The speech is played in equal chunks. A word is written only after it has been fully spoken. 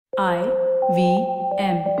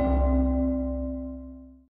IVM.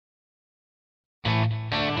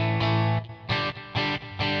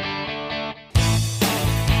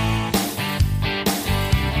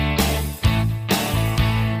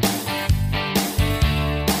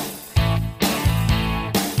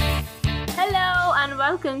 Hello and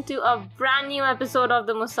welcome to a brand new episode of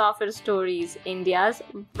the Musafir Stories, India's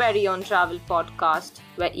very own travel podcast,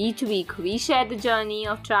 where each week we share the journey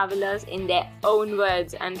of travelers in their own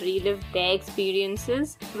words and relive their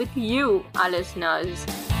experiences with you, our listeners.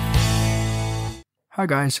 Hi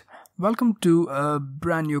guys, welcome to a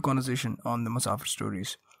brand new conversation on the Musafir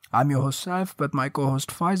Stories. I'm your host Saif with my co-host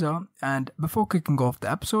Faiza, and before kicking off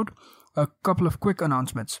the episode, a couple of quick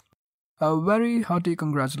announcements. A very hearty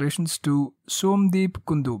congratulations to Somdeep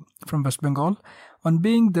Kundu from West Bengal on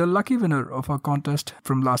being the lucky winner of our contest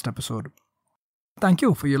from last episode. Thank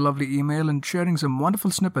you for your lovely email and sharing some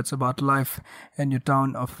wonderful snippets about life in your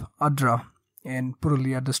town of Adra in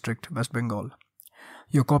Purulia district, West Bengal.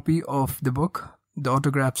 Your copy of the book, The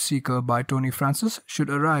Autograph Seeker by Tony Francis,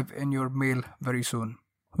 should arrive in your mail very soon.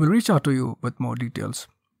 We'll reach out to you with more details.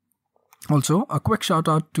 Also, a quick shout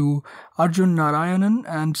out to Arjun Narayanan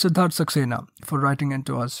and Siddharth Saxena for writing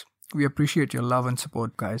into us. We appreciate your love and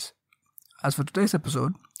support, guys. As for today's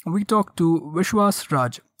episode, we talk to Vishwas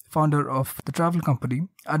Raj, founder of the travel company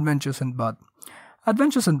Adventure Sindbad.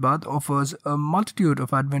 Adventure Sindbad offers a multitude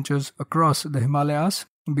of adventures across the Himalayas,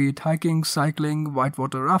 be it hiking, cycling,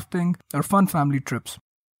 whitewater rafting, or fun family trips.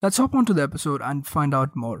 Let's hop onto the episode and find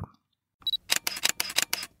out more.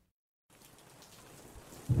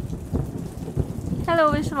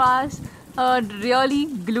 Hello, Vishwas. A really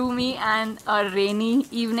gloomy and a rainy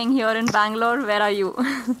evening here in Bangalore. Where are you?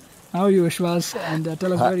 How are you, Vishwas? And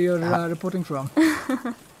tell us where you're reporting from.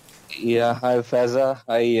 Yeah, hi Faiza.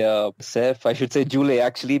 Hi Saif. I should say Julie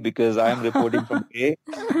actually because I am reporting from Leh.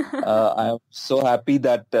 I am so happy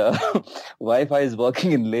that Wi-Fi is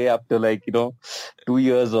working in Leh after 2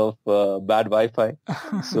 years of bad Wi-Fi.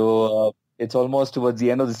 So it's almost towards the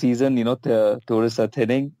end of the season. The tourists are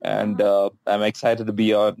thinning, and I'm excited to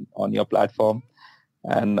be on your platform.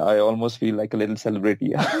 And I almost feel like a little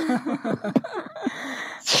celebrity.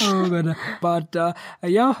 Oh, good. But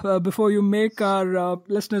before you make our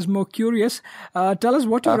listeners more curious, tell us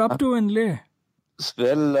what you're up to in Leh.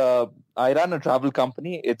 Well, I run a travel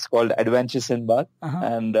company. It's called Adventure Sindbad,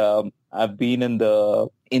 and I've been in the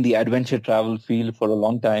adventure travel field for a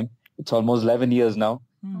long time. It's almost 11 years now.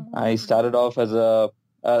 I started off as a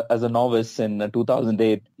novice in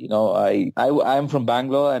 2008. I am from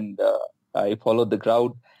Bangalore, and I followed the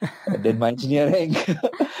crowd. I did my engineering,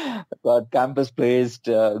 got campus placed,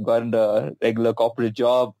 got in a regular corporate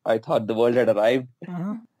job. I thought the world had arrived.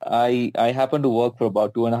 I happened to work for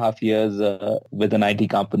about 2.5 years with an IT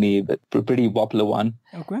company, a pretty popular one.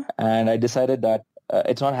 Okay. And I decided that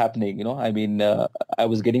it's not happening. I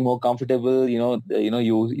was getting more comfortable.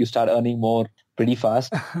 You start earning more pretty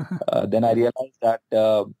fast. Then I realized that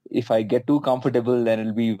if I get too comfortable, then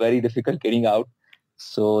it'll be very difficult getting out.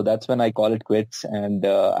 So that's when I call it quits, and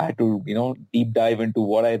I had to, deep dive into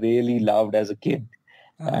what I really loved as a kid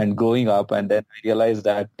and growing up. And then I realized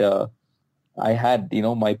that I had,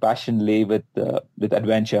 my passion lay with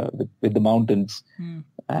adventure, with the mountains,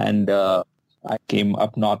 and I came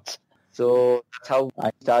up north. So that's how I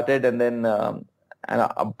started. And then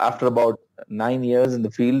after about 9 years in the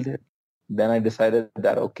field, then I decided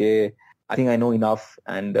that, okay, I think I know enough,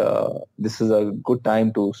 and this is a good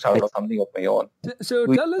time to start something of my own. So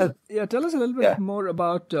tell us a little bit more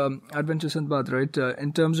about Adventure Sindbad, right?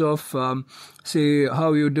 In terms of, say,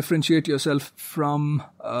 how you differentiate yourself from.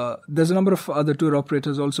 There's a number of other tour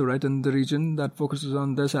operators also, right, in the region that focuses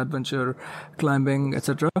on this adventure, climbing,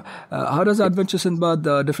 etc. How does Adventure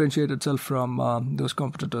Sindbad differentiate itself from those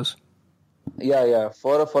competitors? Yeah.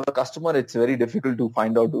 For a customer, it's very difficult to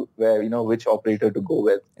find out where which operator to go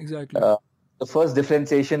with. Exactly. The first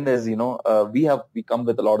differentiation is we come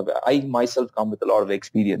with a lot of. I myself come with a lot of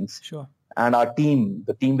experience. Sure. And our team,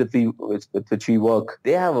 the team with which we work,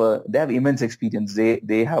 they have immense experience.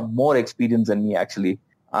 They have more experience than me actually.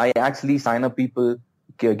 I actually sign up people,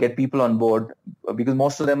 get people on board because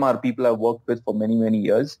most of them are people I've worked with for many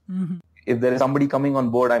years. Mm-hmm. If there is somebody coming on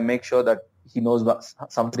board, I make sure that he knows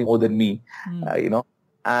something more than me,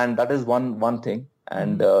 and that is one thing.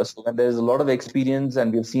 And so when there's a lot of experience,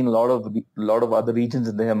 and we've seen a lot of other regions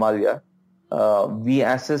in the Himalaya, we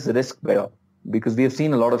assess risk better because we have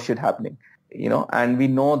seen a lot of shit happening, and we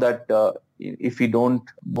know that if we don't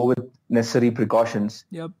go with necessary precautions,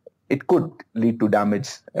 it could lead to damage.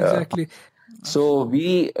 Exactly. So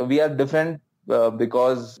we are different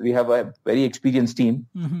because we have a very experienced team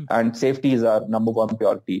and safety is our number one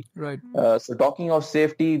priority. Right. So talking of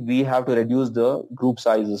safety, we have to reduce the group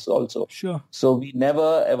sizes also. Sure. So we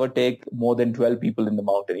never ever take more than 12 people in the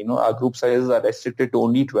mountain. Our group sizes are restricted to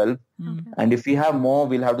only 12. And if we have more,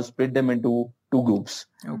 we'll have to split them into two groups.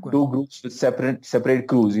 Okay. Two groups with separate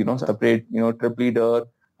crews, separate, trip leader,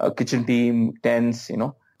 kitchen team, tents,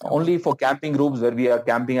 Only for camping groups where we are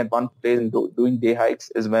camping at one place and doing day hikes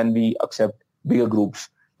is when we accept bigger groups.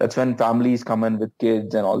 That's when families come in with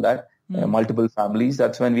kids and all that, multiple families.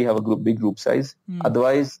 That's when we have a big group size.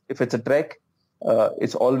 Otherwise, if it's a trek,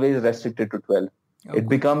 it's always restricted to 12. Okay. It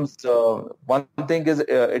becomes, one thing is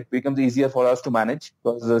it becomes easier for us to manage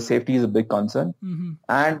because safety is a big concern.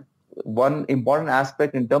 And one important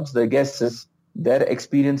aspect in terms of the guests is their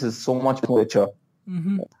experience is so much more richer.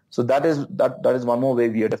 So that is one more way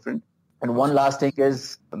we are different. And one last thing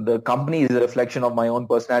is the company is a reflection of my own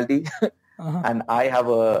personality. And I have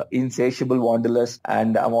a insatiable wanderlust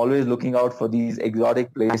and I'm always looking out for these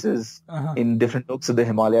exotic places in different nooks of the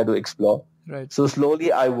Himalaya to explore. Right. So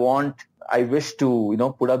slowly I wish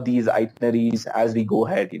to, put up these itineraries as we go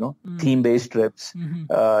ahead, theme-based trips,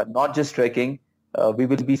 not just trekking. We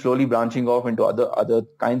will be slowly branching off into other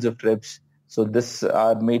kinds of trips. So this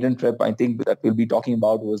our maiden trip, I think that we'll be talking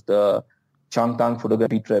about was the Changtang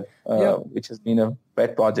photography trip, which has been a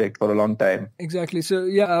pet project for a long time. Exactly. So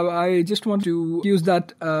I just want to use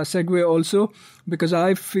that segue also because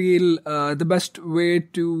I feel the best way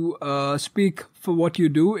to speak for what you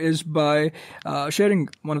do is by sharing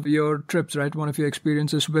one of your trips, right? One of your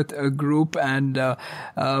experiences with a group. And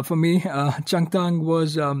for me, Changtang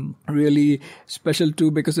was really special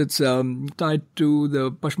too because it's tied to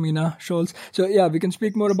the Pashmina shawls. So we can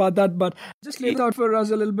speak more about that. But just lay it out for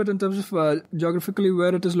us a little bit in terms of geographically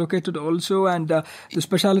where it is located also and the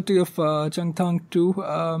speciality of Changtang too.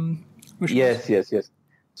 Yes.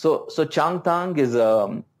 So Changtang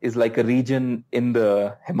is like a region in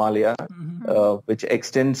the Himalaya, which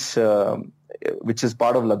extends, which is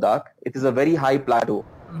part of Ladakh. It is a very high plateau,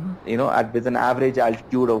 with an average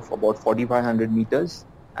altitude of about 4,500 meters.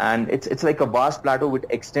 And it's like a vast plateau which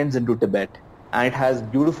extends into Tibet. And it has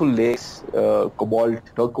beautiful lakes, cobalt,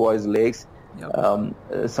 turquoise lakes,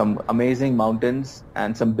 some amazing mountains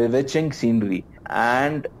and some bewitching scenery.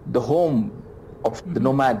 And the home of the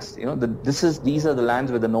nomads, these are the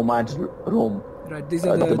lands where the nomads roam. Right, these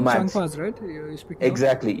are the Changpas, right? You're speaking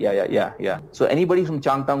exactly, yeah. So anybody from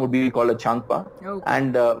Changtang would be called a Changpa. Okay.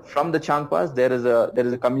 And from the Changpas, there is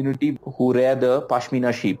a community who rear the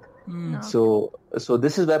Pashmina sheep. So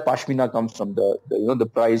this is where Pashmina comes from, the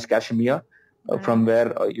prized cashmere, from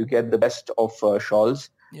where you get the best of shawls.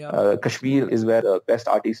 Kashmir is where the best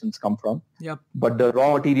artisans come from. But the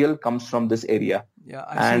raw material comes from this area.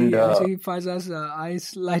 I see Faiza's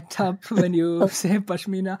eyes light up when you say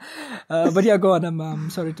Pashmina. But go on. I'm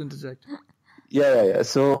sorry to interject.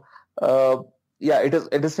 So,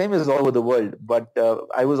 it is same as all over the world. But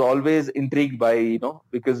I was always intrigued by,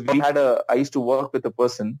 because I used to work with a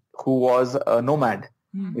person who was a nomad.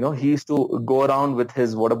 He used to go around with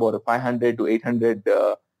his, 500 to 800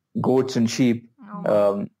 goats and sheep.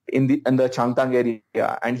 In the Changtang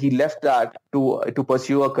area, and he left that to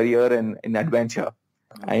pursue a career in adventure.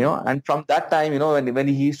 And from that time, when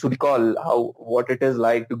he used to recall what it is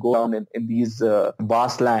like to go down in these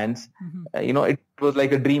vast lands, it was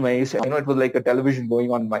like a dream. It was like a television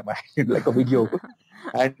going on in my mind, like a video.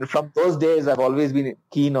 And from those days, I've always been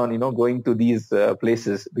keen on going to these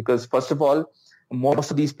places because first of all,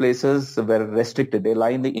 most of these places were restricted. They lie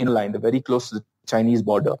in the inland, they're very close to the Chinese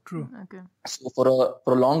border. True. Okay. So for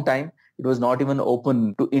a long time, it was not even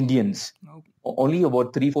open to Indians. Okay. Only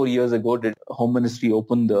about 3-4 years ago did Home Ministry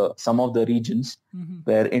open some of the regions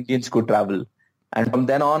where Indians could travel. And from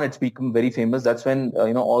then on, it's become very famous. That's when,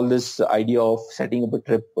 all this idea of setting up a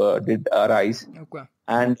trip did arise. Okay.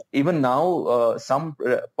 And even now, some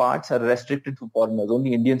parts are restricted to foreigners.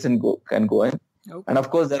 Only Indians can go in. Okay. And of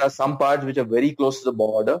course, there are some parts which are very close to the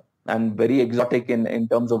border and very exotic in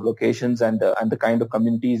terms of locations and the kind of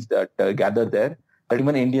communities that gather there. But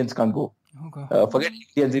even Indians can't go. Okay. Forget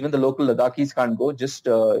Indians, even the local Ladakhis can't go. Just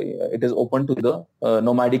it is open to the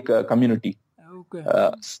nomadic community. Okay.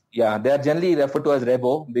 They are generally referred to as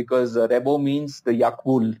Rebo because Rebo means the yak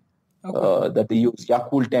wool that they use,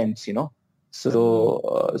 yak wool tents,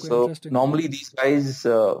 So normally these guys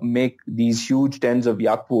make these huge tents of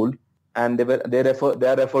yak wool. And they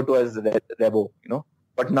are referred to as Rebo,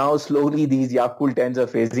 But now slowly these Yakul tents are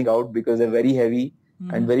phasing out because they're very heavy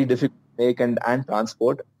and very difficult to make and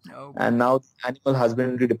transport. Okay. And now the Animal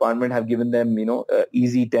Husbandry Department have given them,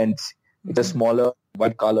 easy tents. It's a smaller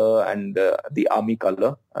white color and the army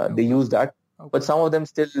color. They use that. but some of them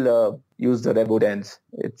still use the reboot ends.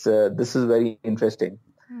 This is very interesting.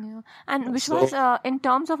 Yeah. And Vishwas, in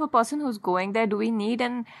terms of a person who's going there, do we need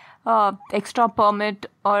an extra permit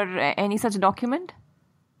or any such document?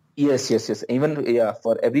 Yes. Even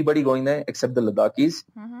for everybody going there except the Ladakhis,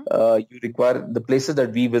 you require the places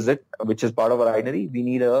that we visit, which is part of our itinerary. We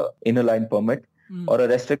need a inner line permit or a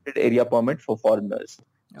restricted area permit for foreigners.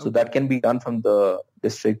 Okay. So that can be done from the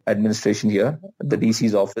district administration here, the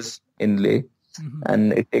DC's office in Leh,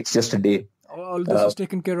 and it takes just a day. All this is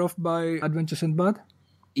taken care of by Adventure Sindbad?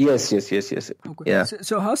 Yes. Okay. Yeah.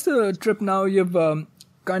 So how's the trip now? You've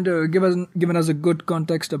kind of given us a good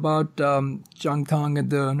context about Changthang and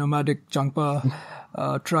the nomadic Changpa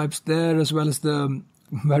tribes there, as well as the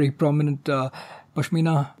very prominent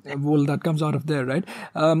Pashmina wool that comes out of there, right?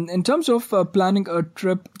 In terms of planning a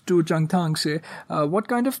trip to Changthang, say, what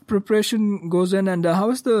kind of preparation goes in, and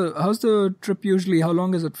how's the trip usually? How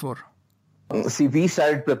long is it for? See, we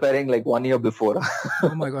started preparing like 1 year before.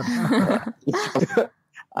 Oh my God.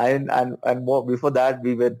 And more before that,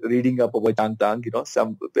 we were reading up about Changtang.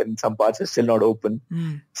 Some parts are still not open.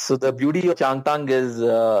 So the beauty of Changtang is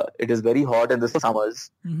it is very hot in the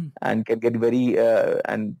summers and can get very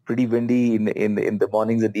and pretty windy in the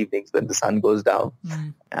mornings and evenings when the sun goes down.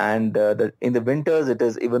 And in the winters, it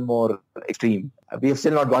is even more extreme. We have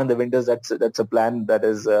still not gone in the winters. That's a plan that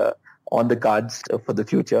is on the cards for the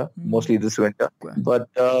future, mostly this winter. Okay. But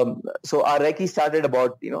so our recce started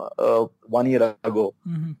about 1 year ago.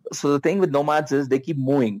 So the thing with nomads is they keep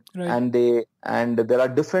moving, right. and there are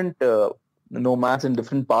different nomads in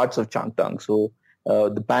different parts of Changtang. So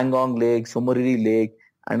the Pangong Lake, Somoriri Lake,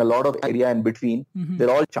 and a lot of area in between,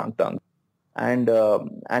 they're all Changtang, and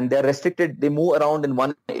they're restricted. They move around in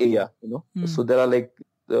one area, So there are like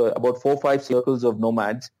about 4-5 circles of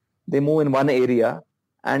nomads. They move in one area.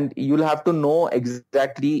 And you'll have to know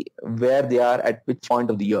exactly where they are at which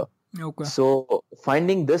point of the year. Okay. So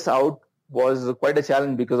finding this out was quite a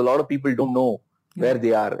challenge because a lot of people don't know where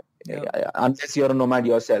they are unless you're a nomad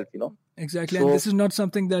yourself, Exactly. So, and this is not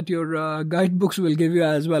something that your guidebooks will give you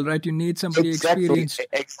as well, right? You need somebody experienced.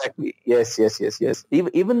 Exactly. Yes.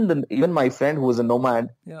 Even my friend who was a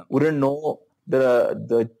nomad wouldn't know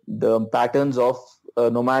the patterns of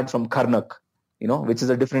nomads from Karnak. Which is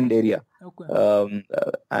a different area. Okay.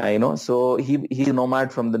 So he's a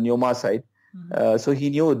nomad from the Nyoma side. So he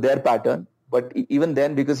knew their pattern. But even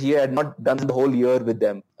then, because he had not done the whole year with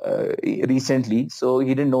them recently, so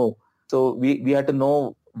he didn't know. So we had to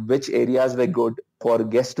know which areas were good for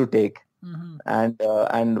guests to take, and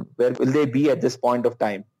where will they be at this point of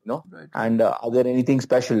time, right. And are there anything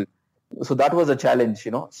special? So that was a challenge,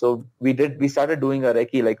 So we started doing a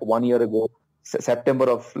recce like 1 year ago, September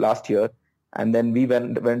of last year. And then we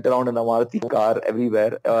went around in a Maruti car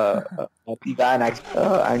everywhere, and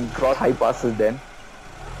crossed high passes then.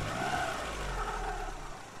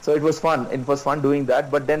 So it was fun. It was fun doing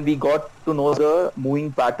that. But then we got to know the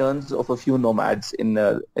moving patterns of a few nomads in,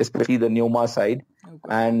 especially the Nyoma side,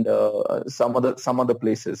 and some other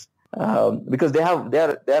places, because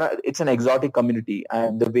it's an exotic community,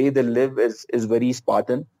 and the way they live is very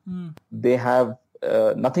Spartan. They have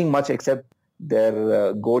nothing much except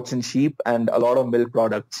their goats and sheep and a lot of milk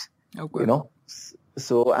products,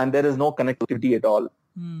 so, and there is no connectivity at all.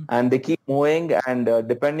 And they keep moving, and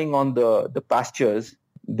depending on the pastures,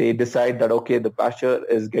 they decide that, okay, the pasture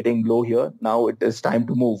is getting low here. Now it is time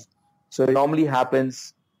to move. So it normally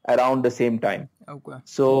happens around the same time. Okay.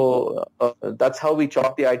 So that's how we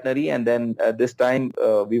chalked the itinerary. And then this time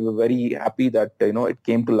we were very happy that, it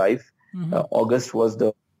came to life. August was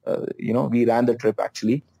we ran the trip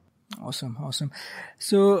actually. Awesome.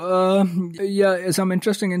 So, some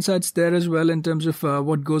interesting insights there as well in terms of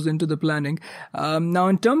what goes into the planning. Now,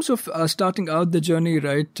 in terms of starting out the journey,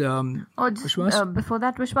 right? Vishwas? Before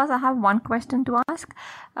that, Vishwas, I have one question to ask.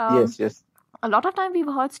 Yes. A lot of time we've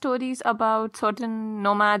heard stories about certain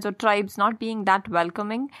nomads or tribes not being that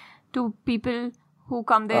welcoming to people who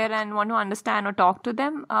come there and want to understand or talk to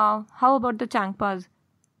them. How about the Changpas?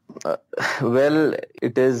 Well,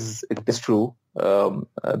 it is true.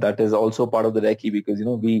 That is also part of the recce because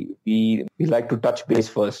we like to touch base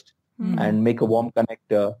first and make a warm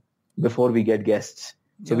connect before we get guests.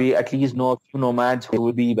 So we at least know a few nomads who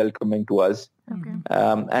will be welcoming to us. Okay.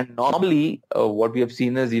 And normally what we have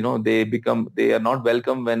seen is they are not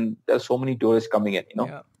welcome when there are so many tourists coming in.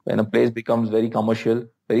 When a place becomes very commercial,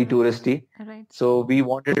 very touristy. Right. So we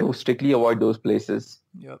wanted to strictly avoid those places.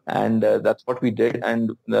 Yep. And that's what we did.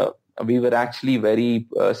 And we were actually very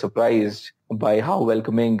surprised by how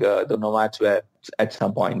welcoming the nomads were at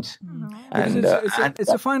some points. And it's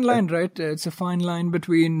a fine line, right? It's a fine line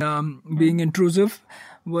between being intrusive,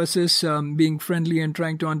 versus being friendly and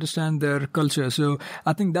trying to understand their culture. So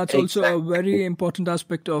I think that's also a very important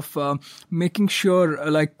aspect of making sure,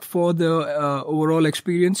 like, for the overall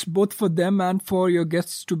experience, both for them and for your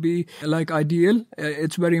guests to be like ideal.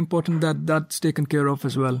 It's very important that that's taken care of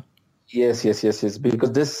as well. Yes.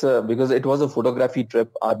 Because it was a photography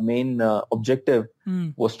trip. Our main objective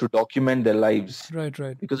was to document their lives. Right.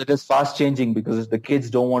 Because it is fast changing. Because the kids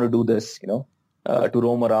don't want to do this, to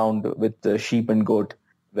roam around with sheep and goat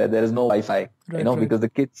where there is no Wi-Fi. Right. Because the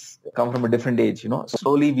kids come from a different age.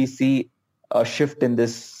 Slowly we see a shift in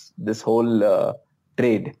this whole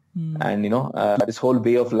trade and this whole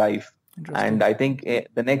way of life. And I think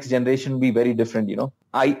the next generation will be very different.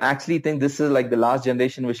 I actually think this is like the last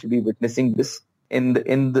generation which will be witnessing this in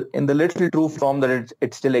the little true form that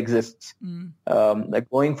it still exists. Like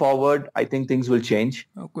going forward, I think things will change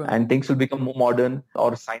and things will become more modern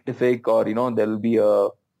or scientific, or there will be a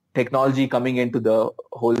technology coming into the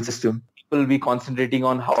whole system. People will be concentrating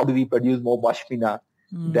on how do we produce more Pashmina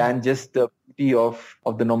than just the beauty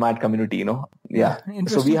of the nomad community. Yeah.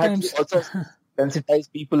 So we had to also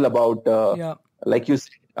sensitize people about, like you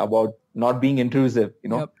said, about not being intrusive,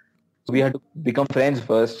 So we had to become friends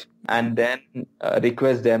first and then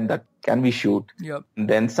request them that can we shoot. And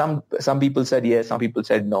then some people said yes, some people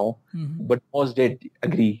said no, but most did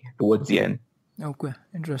agree towards the end. Okay,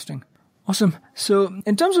 interesting. Awesome. So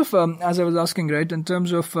in terms of, as I was asking, right, in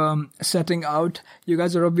terms of setting out, you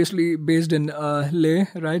guys are obviously based in Leh,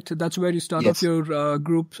 right? That's where you start off your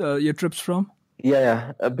group, your trips from?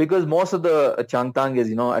 Yeah. Because most of the Changtang is,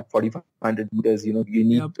 at 4,500 meters, you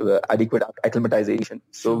need adequate acclimatization.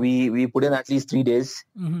 So we put in at least 3 days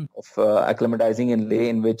of acclimatizing in Leh,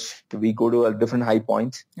 in which we go to different high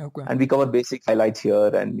points and we cover basic highlights here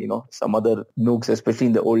and, some other nooks, especially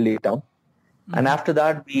in the old Leh town. And after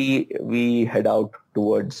that, we head out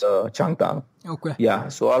towards Changtang. Okay. Yeah.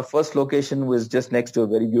 So our first location was just next to a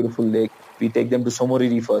very beautiful lake. We take them to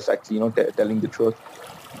Somoriri first, actually, telling the truth.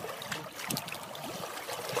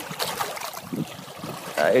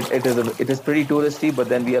 It is pretty touristy, but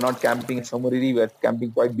then we are not camping at Somoriri. We are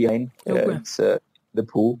camping quite behind. It's the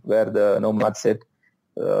Phu, where the nomads sit.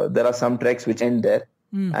 There are some treks which end there,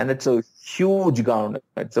 and it's a huge ground.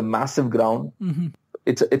 It's a massive ground.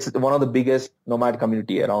 It's one of the biggest nomad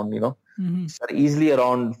community around. So easily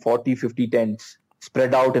around 40-50 tents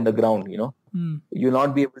spread out in the ground. You'll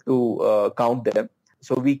not be able to count them.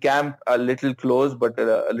 So we camp a little close, but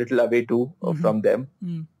a little away too from them.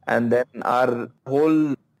 And then our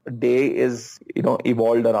whole day is,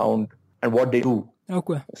 evolved around and what they do.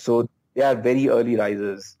 Okay. So they are very early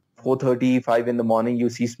risers. 4:30, 5 in the morning, you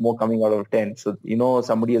see smoke coming out of tent. So,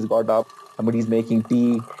 somebody has got up, somebody's making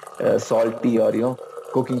tea, salt tea, or,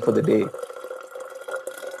 cooking for the day.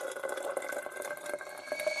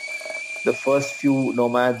 The first few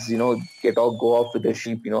nomads, go off with their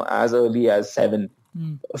sheep, as early as 7.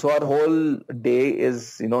 So our whole day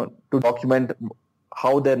is, to document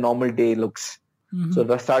how their normal day looks. So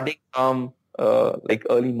they're starting from like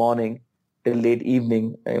early morning till late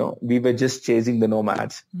evening. We were just chasing the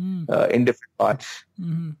nomads in different parts.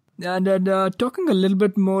 And talking a little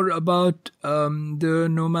bit more about the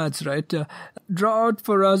nomads, right? Draw out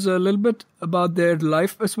for us a little bit about their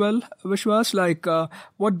life as well, Vishwas, like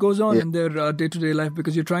what goes on in their day-to-day life,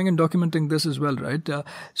 because you're trying and documenting this as well, right?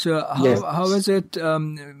 So how is it,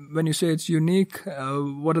 when you say it's unique,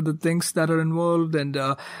 what are the things that are involved, and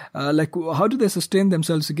like how do they sustain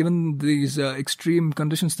themselves given these extreme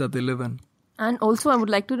conditions that they live in? And also I would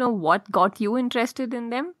like to know what got you interested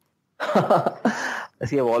in them?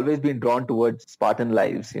 See, I've always been drawn towards Spartan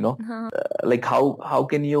lives, like how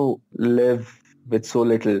can you live with so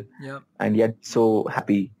little and yet so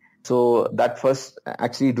happy? So that first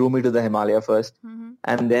actually drew me to the Himalaya first.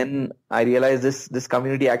 And then I realized this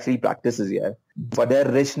community actually practices here. For their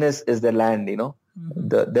richness is their land,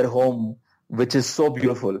 their home, which is so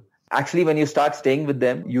beautiful. Actually, when you start staying with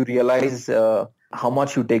them, you realize how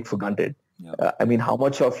much you take for granted. I mean, how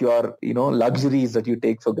much of your, luxuries that you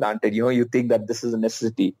take for granted, you think that this is a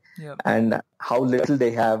necessity and how little they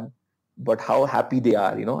have, but how happy they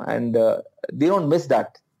are, and they don't miss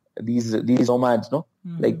that. These nomads,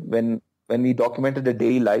 like when we documented their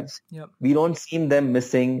daily lives, we don't see them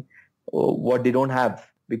missing what they don't have,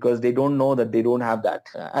 because they don't know that they don't have that.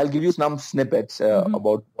 I'll give you some snippets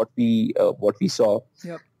about what we saw.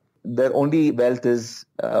 Their only wealth is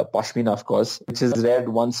Pashmina, of course, which is reared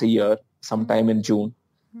once a year, sometime in June,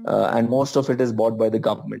 and most of it is bought by the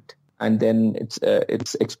government, and then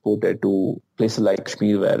it's exported to places like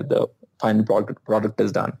Kashmir where the final product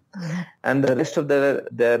is done. And the rest of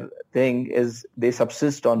their thing is they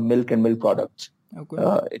subsist on milk and milk products.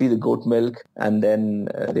 Okay. It is the goat milk, and then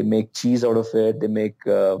they make cheese out of it. They make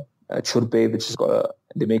churpe, which is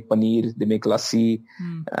they make paneer, they make lassi,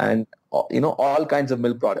 and all kinds of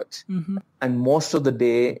milk products. And most of the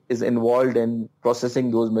day is involved in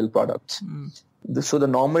processing those milk products. So the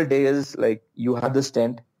normal day is like you have this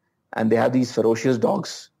tent, and they have these ferocious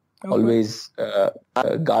dogs always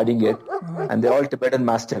guarding it, and they're all Tibetan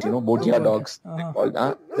Mastiffs, Bhotia dogs.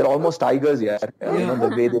 They're almost tigers, yeah.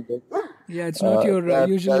 The way they live. Yeah, it's not your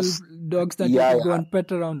usual dogs that you can go and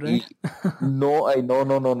pet around, right? No,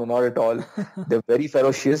 not at all. They're very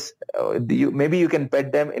ferocious. Maybe you can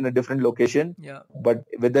pet them in a different location. Yeah. But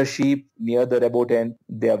with the sheep near the Rebo tent,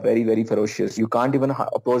 they are very, very ferocious. You can't even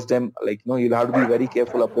approach them. You'll have to be very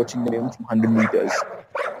careful approaching them from 100 meters.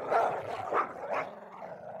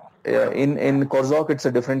 In Korzok, it's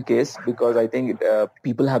a different case because I think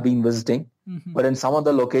people have been visiting. But in some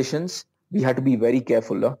other locations, we had to be very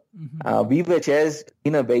careful. We were chased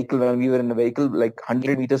in a vehicle when we were in a vehicle like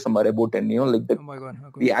 100 meters from our boat, and oh my God.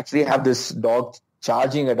 We actually have this dog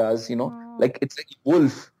charging at us, like it's like a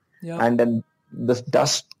wolf, and then the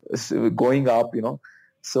dust is going up,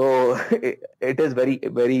 so it is very,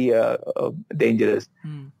 very dangerous.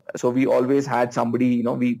 So we always had somebody,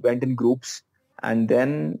 we went in groups, and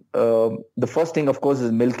then the first thing, of course, is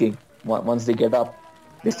milking. Once they get up,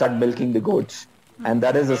 they start milking the goats. And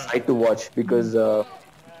that is a sight to watch because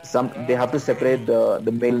they have to separate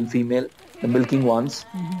the male and female, the milking ones,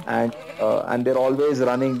 and they're always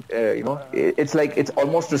running. It's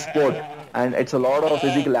almost a sport, and it's a lot of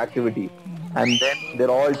physical activity. And then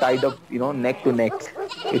they're all tied up, neck to neck.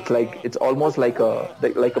 It's almost like a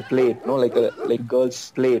plate, like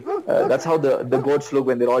girls' plate. That's how the goats look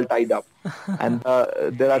when they're all tied up. And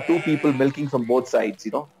there are two people milking from both sides,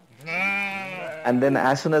 And then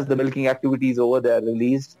as soon as the milking activity is over, they are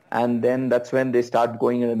released. And then that's when they start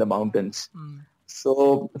going into the mountains.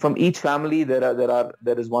 So from each family,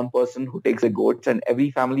 there is one person who takes the goats, and every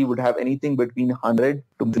family would have anything between 100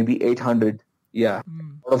 to maybe 800. Yeah.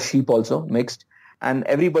 A lot of sheep also mixed. And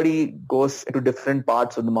everybody goes to different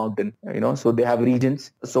parts of the mountain, so they have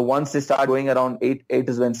regions. So once they start going around 8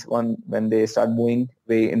 is when they start moving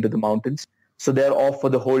way into the mountains. So they're off for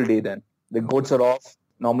the whole day then. The goats are off.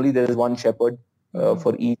 Normally there is one shepherd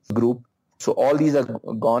for each group. So all these are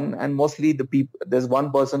gone, and mostly there's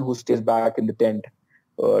one person who stays back in the tent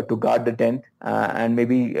to guard the tent, and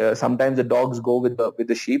maybe sometimes the dogs go with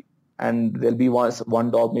the sheep, and there'll be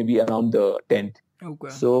one dog maybe around the tent. Okay.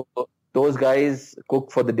 So those guys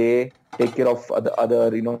cook for the day, take care of the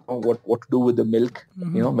other, what to do with the milk,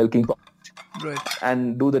 milking product, right,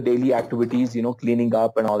 and do the daily activities, cleaning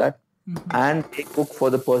up and all that. And they cook for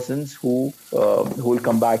the persons who will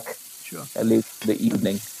come back late in the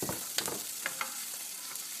evening.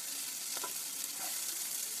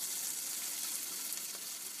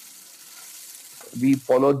 We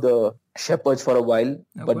followed the shepherds for a while,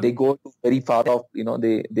 but they go very far off.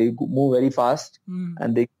 They move very fast,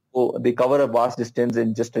 and they cover a vast distance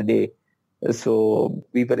in just a day. So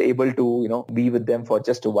we were able to be with them for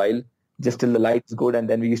just a while, just till the light is good, and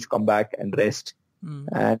then we used to come back and rest.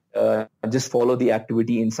 And just follow the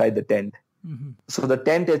activity inside the tent. So the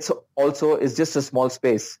tent is just a small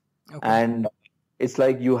space, and it's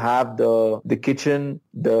like you have the kitchen,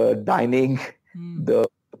 the dining, the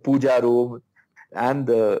puja room, and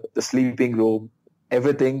the sleeping room,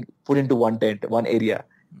 everything put into one tent, one area.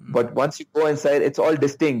 But once you go inside, it's all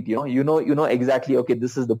distinct. You know exactly. Okay,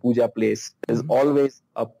 this is the puja place. There's always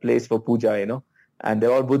a place for puja. And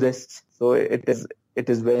they're all Buddhists, so it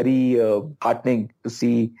is very heartening to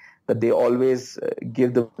see that they always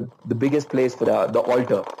give the biggest place for the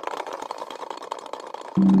altar.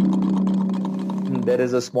 There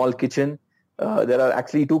is a small kitchen. There are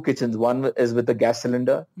actually two kitchens. One is with a gas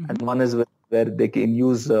cylinder, and one is where they can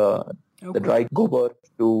use the dry gobar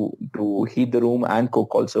to heat the room and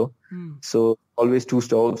cook also. So always two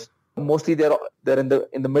stoves. Mostly they're in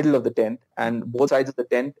the middle of the tent, and both sides of the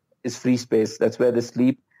tent is free space. That's where they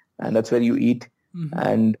sleep, and that's where you eat.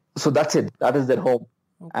 And so that's it. That is their home.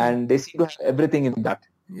 And they seem to have everything in that.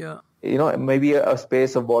 Yeah. Maybe a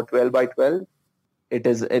space of about 12 by 12. It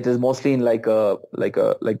is mostly in like the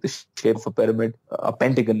shape of a pyramid, a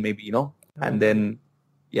pentagon maybe, and then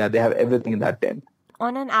they have everything in that tent.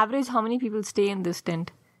 On an average, how many people stay in this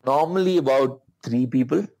tent? Normally about 3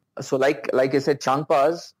 people. So like I said,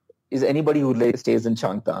 Changpas is anybody who stays in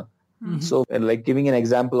Changtang. So like giving an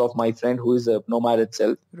example of my friend who is a nomad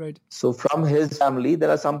itself. Right. So from his family, there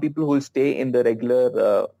are some people who will stay in the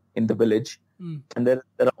regular, in the village. And there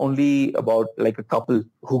are only about like a couple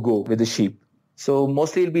who go with the sheep. So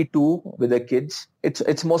mostly it'll be two with the kids.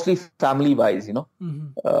 It's mostly family wise,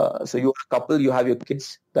 So you're a couple, you have your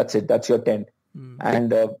kids. That's it. That's your tent.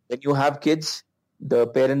 And when you have kids, the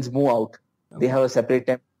parents move out. They have a separate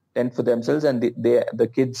tent for themselves, and the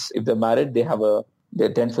kids, if they're married, they have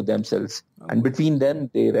their tent for themselves. And between them,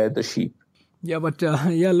 they rear the sheep. Yeah, but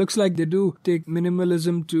looks like they do take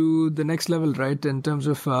minimalism to the next level, right? In terms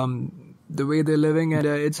of the way they're living, and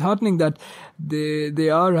it's heartening that they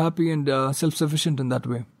are happy and self-sufficient in that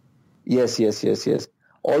way. Yes.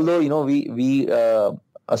 Although we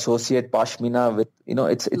associate Pashmina with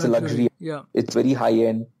it's a luxury. Yeah, it's very high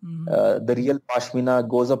end. The real Pashmina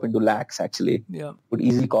goes up into lakhs actually. Yeah, would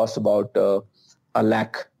easily cost about a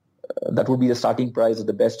lakh. That would be the starting price of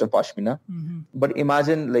the best of Pashmina. But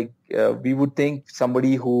imagine, we would think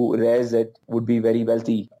somebody who rears it would be very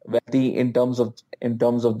wealthy in terms of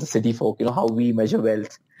the city folk. How we measure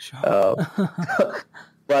wealth. Sure.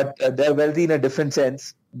 But they're wealthy in a different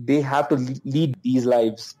sense. They have to lead these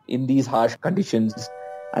lives in these harsh conditions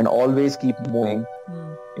and always keep moving.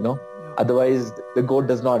 Yeah. Otherwise the goat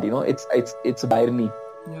does not. It's an irony.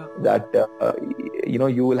 Yeah. That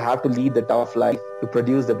you will have to lead the tough life to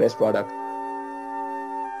produce the best product.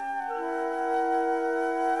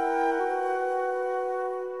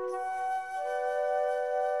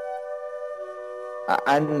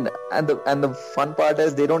 And the fun part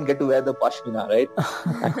is they don't get to wear the Pashmina, right?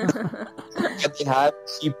 They have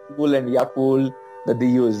sheep wool and yak wool that they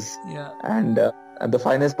use. Yeah. And the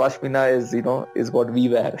finest Pashmina is what we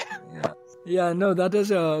wear. Yeah, no, that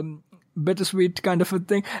is bittersweet kind of a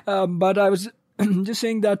thing. But I was just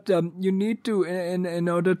saying that you need to, in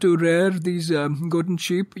order to rear these goat and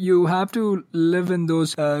sheep, you have to live in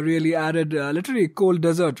those really arid, literally cold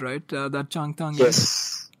desert, right? That Changtang.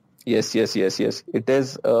 Yes. It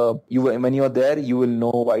is. When you are there, you will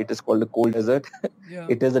know why it is called a cold desert. Yeah.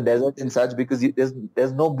 It is a desert in such because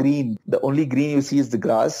there's no green. The only green you see is the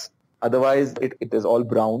grass. Otherwise, it is all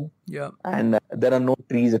brown. Yeah. And there are no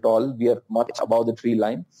trees at all. We are much above the tree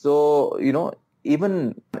line. So,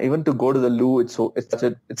 even to go to the loo, it's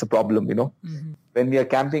a problem, When we are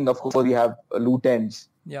camping, of course, we have loo tents.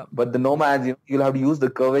 Yeah. But the nomads, you'll have to use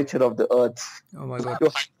the curvature of the earth Oh my God.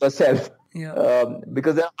 to hide yourself. Yeah.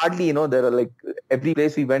 Because there are hardly, there are every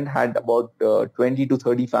place we went had about 20 to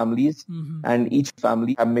 30 families, and each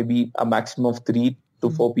family had maybe a maximum of 3 to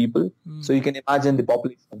 4 people. So you can imagine the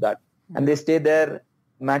population of that. And they stay there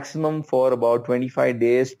maximum for about 25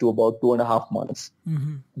 days to about 2.5 months,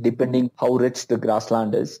 depending how rich the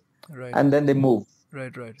grassland is. Right. And then they move.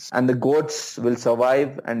 Right. And the goats will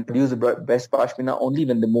survive and produce the best Pashmina only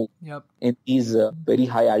when they move in these very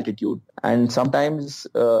high altitude. And sometimes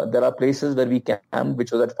there are places where we camped,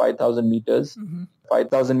 which was at 5,000 meters.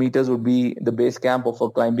 5,000 meters would be the base camp of a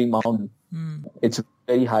climbing mountain. It's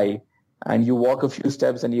very high. And you walk a few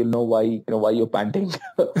steps and you'll know why you're panting.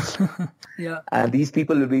 Yeah. And these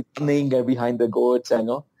people will be running behind the goats.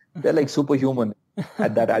 They're like superhuman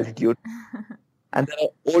at that altitude. And there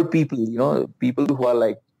are old people, people who are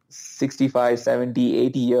like 65, 70,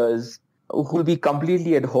 80 years, who will be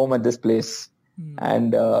completely at home at this place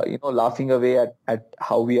and, laughing away at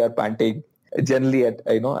how we are panting generally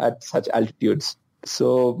at such altitudes.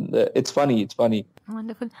 So it's funny.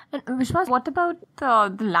 Wonderful. And Vishwas, what about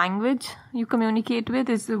the language you communicate with?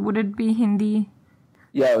 Would it be Hindi?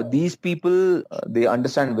 Yeah, these people, they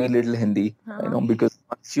understand very little Hindi, because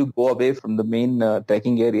once you go away from the main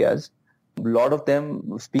trekking areas, a lot of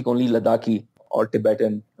them speak only Ladakhi or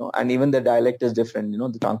Tibetan, and even the dialect is different.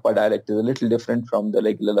 The Changpa dialect is a little different from the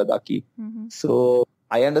regular Ladakhi. So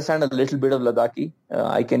I understand a little bit of Ladakhi.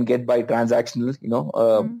 I can get by transactional,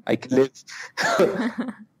 I can live.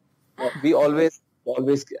 We always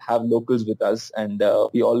have locals with us, and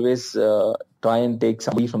we always try and take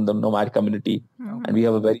somebody from the nomad community. And we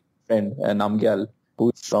have a very good friend, Namgyal,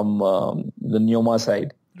 who is from the Nyoma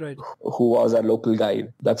side. Right. Who was our local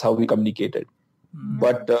guide. That's how we communicated.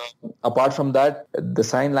 But apart from that, the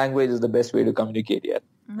sign language is the best way to communicate here.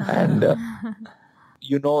 And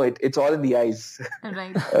it's all in the eyes.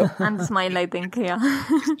 Right. And the smile, I think. Yeah.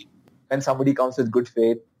 When somebody comes with good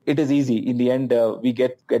faith, it is easy. In the end, we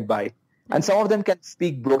get by. And some of them can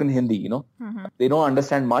speak broken Hindi, They don't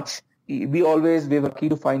understand much. We were lucky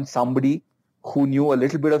to find somebody who knew a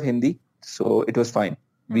little bit of Hindi. So it was fine.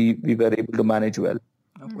 We were able to manage well.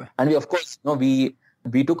 Okay. And we, of course,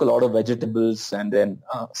 we took a lot of vegetables and then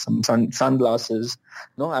some sunglasses,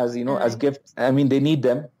 as gifts. I mean, they need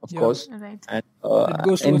them, of course. Right. And it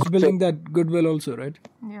goes towards building that goodwill also, right?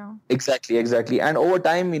 Yeah. Exactly. And over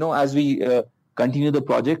time, as we continue the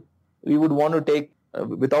project, we would want to take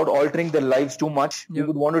without altering their lives too much, we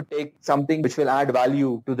would want to take something which will add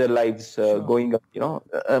value to their lives going up,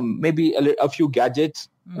 maybe a few gadgets,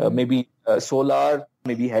 maybe solar,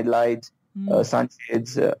 maybe headlights,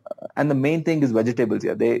 sunshades. And the main thing is vegetables.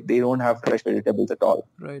 Yeah, they don't have fresh vegetables at all.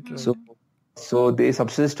 Right. So they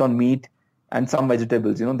subsist on meat and some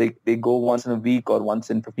vegetables. They go once in a week or once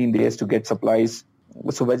in 15 days to get supplies.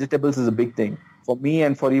 So vegetables is a big thing for me,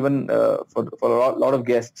 and for even for a lot of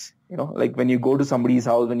guests. Like when you go to somebody's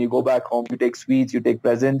house, when you go back home, you take sweets, you take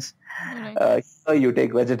presents, you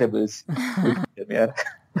take vegetables. Yeah.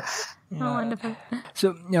 Oh, wonderful.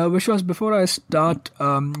 So, Vishwas, before I start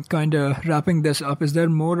kind of wrapping this up, is there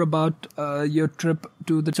more about your trip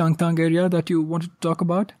to the Changtang area that you wanted to talk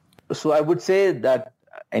about? So I would say that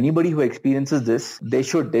anybody who experiences this, they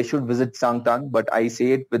should visit Changtang, but I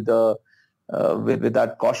say it with the with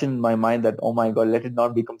that caution in my mind that, oh my God, let it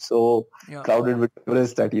not become so crowded with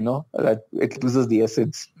tourists that, that it loses the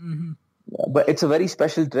essence. Mm-hmm. But it's a very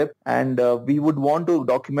special trip, and we would want to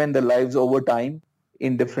document the lives over time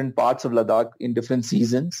in different parts of Ladakh, in different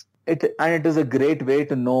seasons. It is a great way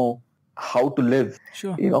to know how to live,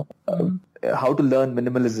 how to learn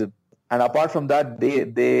minimalism. And apart from that,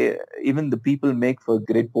 they even the people make for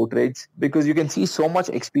great portraits, because you can see so much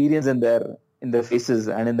experience in their faces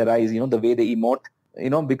and in their eyes, the way they emote,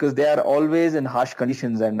 because they are always in harsh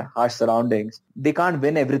conditions and harsh surroundings. They can't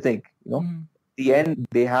win everything, In the end,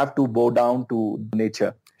 they have to bow down to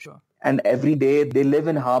nature. Sure. And every day they live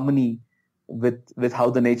in harmony with how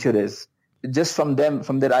the nature is. Just from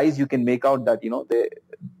their eyes, you can make out that,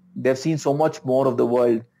 they've seen so much more of the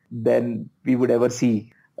world than we would ever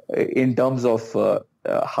see in terms of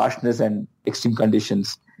harshness and extreme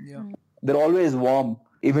conditions. Yeah. They're always warm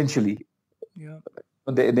eventually. Yeah.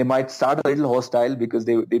 They might start a little hostile because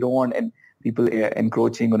they don't want people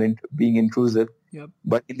encroaching or being intrusive. Yep.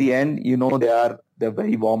 But in the end, they're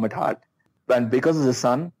very warm at heart. And because of the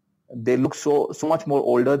sun, they look so much more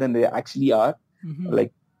older than they actually are. Mm-hmm.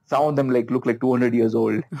 Like some of them look like 200 years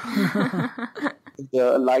old.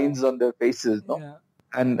 The lines on their faces, no? Yeah.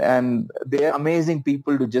 And they're amazing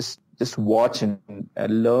people to just watch and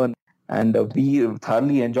learn. And we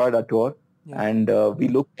thoroughly enjoyed our tour. Yeah. And we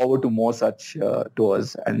look forward to more such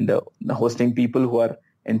tours and hosting people who are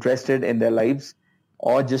interested in their lives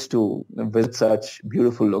or just to visit such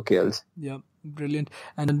beautiful locales. Yeah. Brilliant.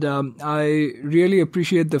 And I really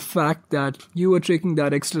appreciate the fact that you were taking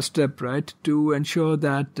that extra step, right, to ensure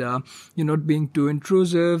that you're not being too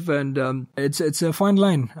intrusive. And it's a fine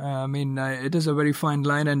line. It is a very fine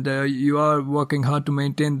line, and you are working hard to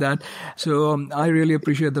maintain that. So I really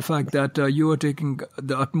appreciate the fact that you are taking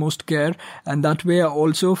the utmost care. And that way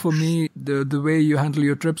also, for me, the way you handle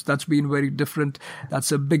your trips, that's been very different.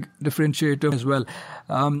 That's a big differentiator as well.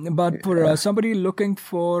 But for somebody looking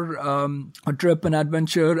for a trip, an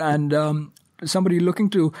adventure, and somebody looking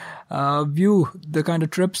to view the kind of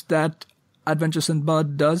trips that Adventure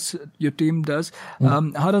Sindbad does, your team does,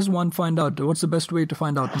 how does one find out? What's the best way to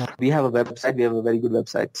find out more? We have a website. We have a very good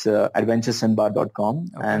website. It's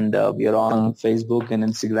adventuresindbad.com. Okay. And we are on Facebook and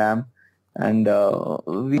Instagram. And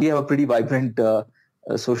we have a pretty vibrant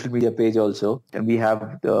social media page also. And we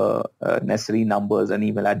have the necessary numbers and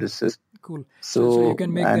email addresses. Cool. So you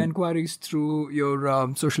can make the inquiries through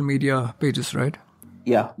your social media pages, right?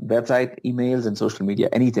 Yeah, website, emails, and social media.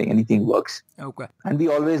 Anything works. Okay. And we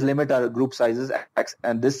always limit our group sizes.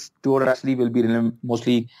 And this tour actually will be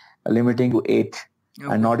mostly limiting to 8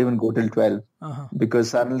 and not even go till 12. Uh-huh.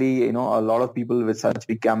 Because suddenly, a lot of people with such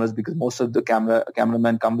big cameras, because most of the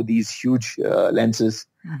cameramen come with these huge lenses,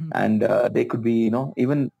 and they could be,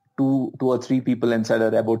 even two or three people inside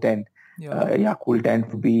a Rebo tent. Cool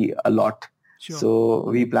tent would be a lot. Sure. So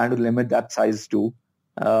we plan to limit that size too,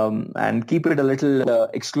 and keep it a little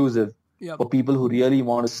exclusive for people who really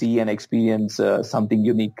want to see and experience something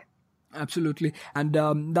unique. Absolutely.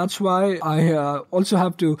 And that's why I also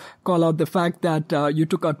have to call out the fact that you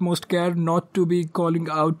took utmost care not to be calling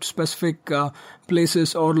out specific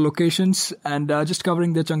places or locations, and just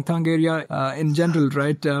covering the Changtang area in general,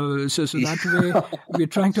 right? So that way we're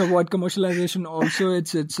trying to avoid commercialization also.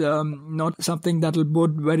 It's not something that will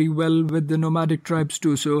bode very well with the nomadic tribes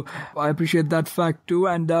too. So I appreciate that fact too.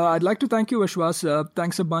 And I'd like to thank you, Vishwas.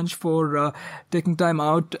 Thanks a bunch for taking time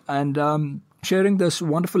out and sharing this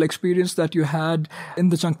wonderful experience that you had in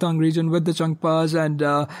the Changtang region with the Changpas and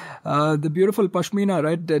the beautiful Pashmina,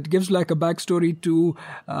 right? That gives like a backstory to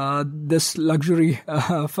this luxury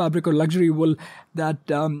fabric or luxury wool that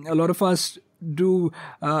a lot of us do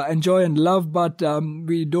enjoy and love, but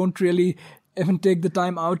we don't really even take the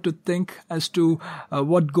time out to think as to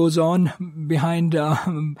what goes on behind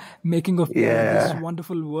making of this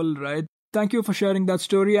wonderful wool, right? Thank you for sharing that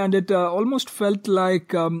story. And it almost felt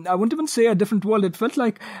like, I wouldn't even say a different world. It felt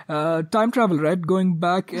like time travel, right? Going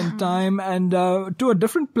back in time and to a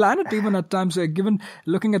different planet even at times, given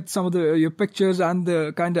looking at some of your pictures and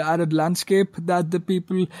the kind of arid landscape that the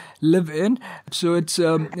people live in. So it's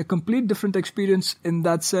a complete different experience in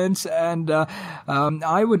that sense. And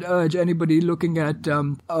I would urge anybody looking at,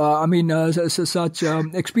 such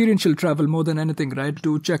experiential travel more than anything, right?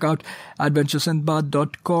 To check out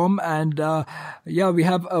adventuresindbad.com. And we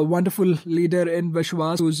have a wonderful leader in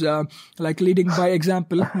Vishwas who's like leading by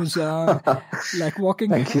example, who's like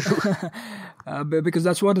walking. Thank you. Because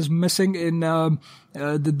that's what is missing in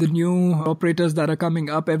the new operators that are coming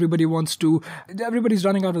up. Everybody's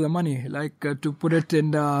running out of the money, like to put it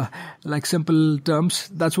in like simple terms.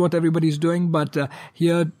 That's what everybody's doing. But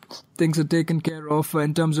here things are taken care of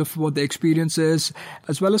in terms of what the experience is,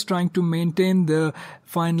 as well as trying to maintain the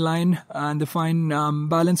fine line and the fine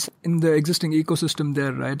balance in the existing ecosystem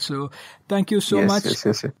there, right? So thank you so much.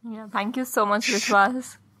 Yes. Yeah, thank you so much,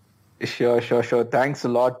 Vishwas. Sure. Thanks a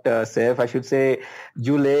lot, Saif. I should say,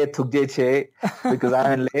 Jule Thukje Che, because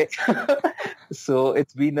I'm late. So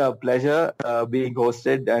it's been a pleasure being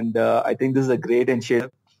hosted, and I think this is a great initiative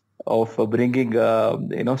of bringing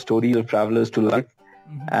stories of travelers to life.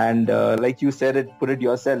 Mm-hmm. And like you said, put it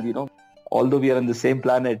yourself. Although we are on the same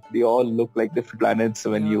planet, they all look like different planets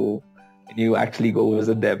when you actually go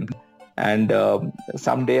visit them. And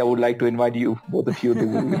someday I would like to invite you, both of you,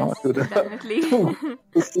 to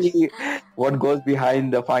see what goes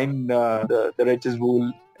behind the richest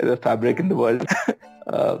wool, the fabric in the world.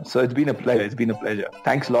 So it's been a pleasure.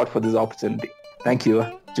 Thanks a lot for this opportunity. Thank you,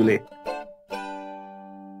 Julie.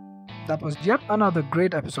 That was yet another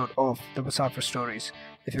great episode of the Musafir Stories.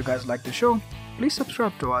 If you guys like the show, please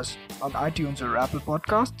subscribe to us on iTunes or Apple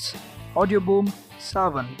Podcasts, Audioboom,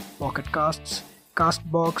 Savan, Pocket Casts,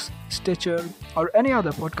 Castbox, Stitcher, or any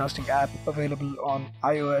other podcasting app available on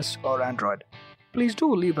iOS or Android. Please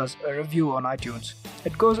do leave us a review on iTunes.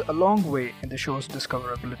 It goes a long way in the show's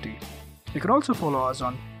discoverability. You can also follow us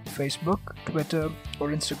on Facebook, Twitter, or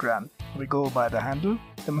Instagram. We go by the handle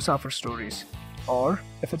The Musafir Stories. Or,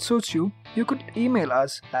 if it suits you, you could email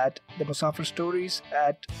us at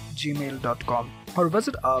themusafirstories@gmail.com or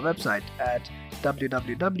visit our website at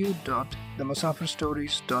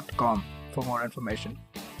www.themusafirstories.com for more information.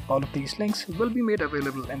 All of these links will be made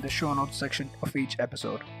available in the show notes section of each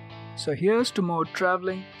episode. So here's to more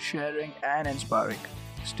traveling, sharing, and inspiring.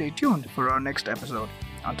 Stay tuned for our next episode.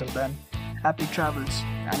 Until then, happy travels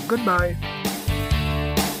and goodbye.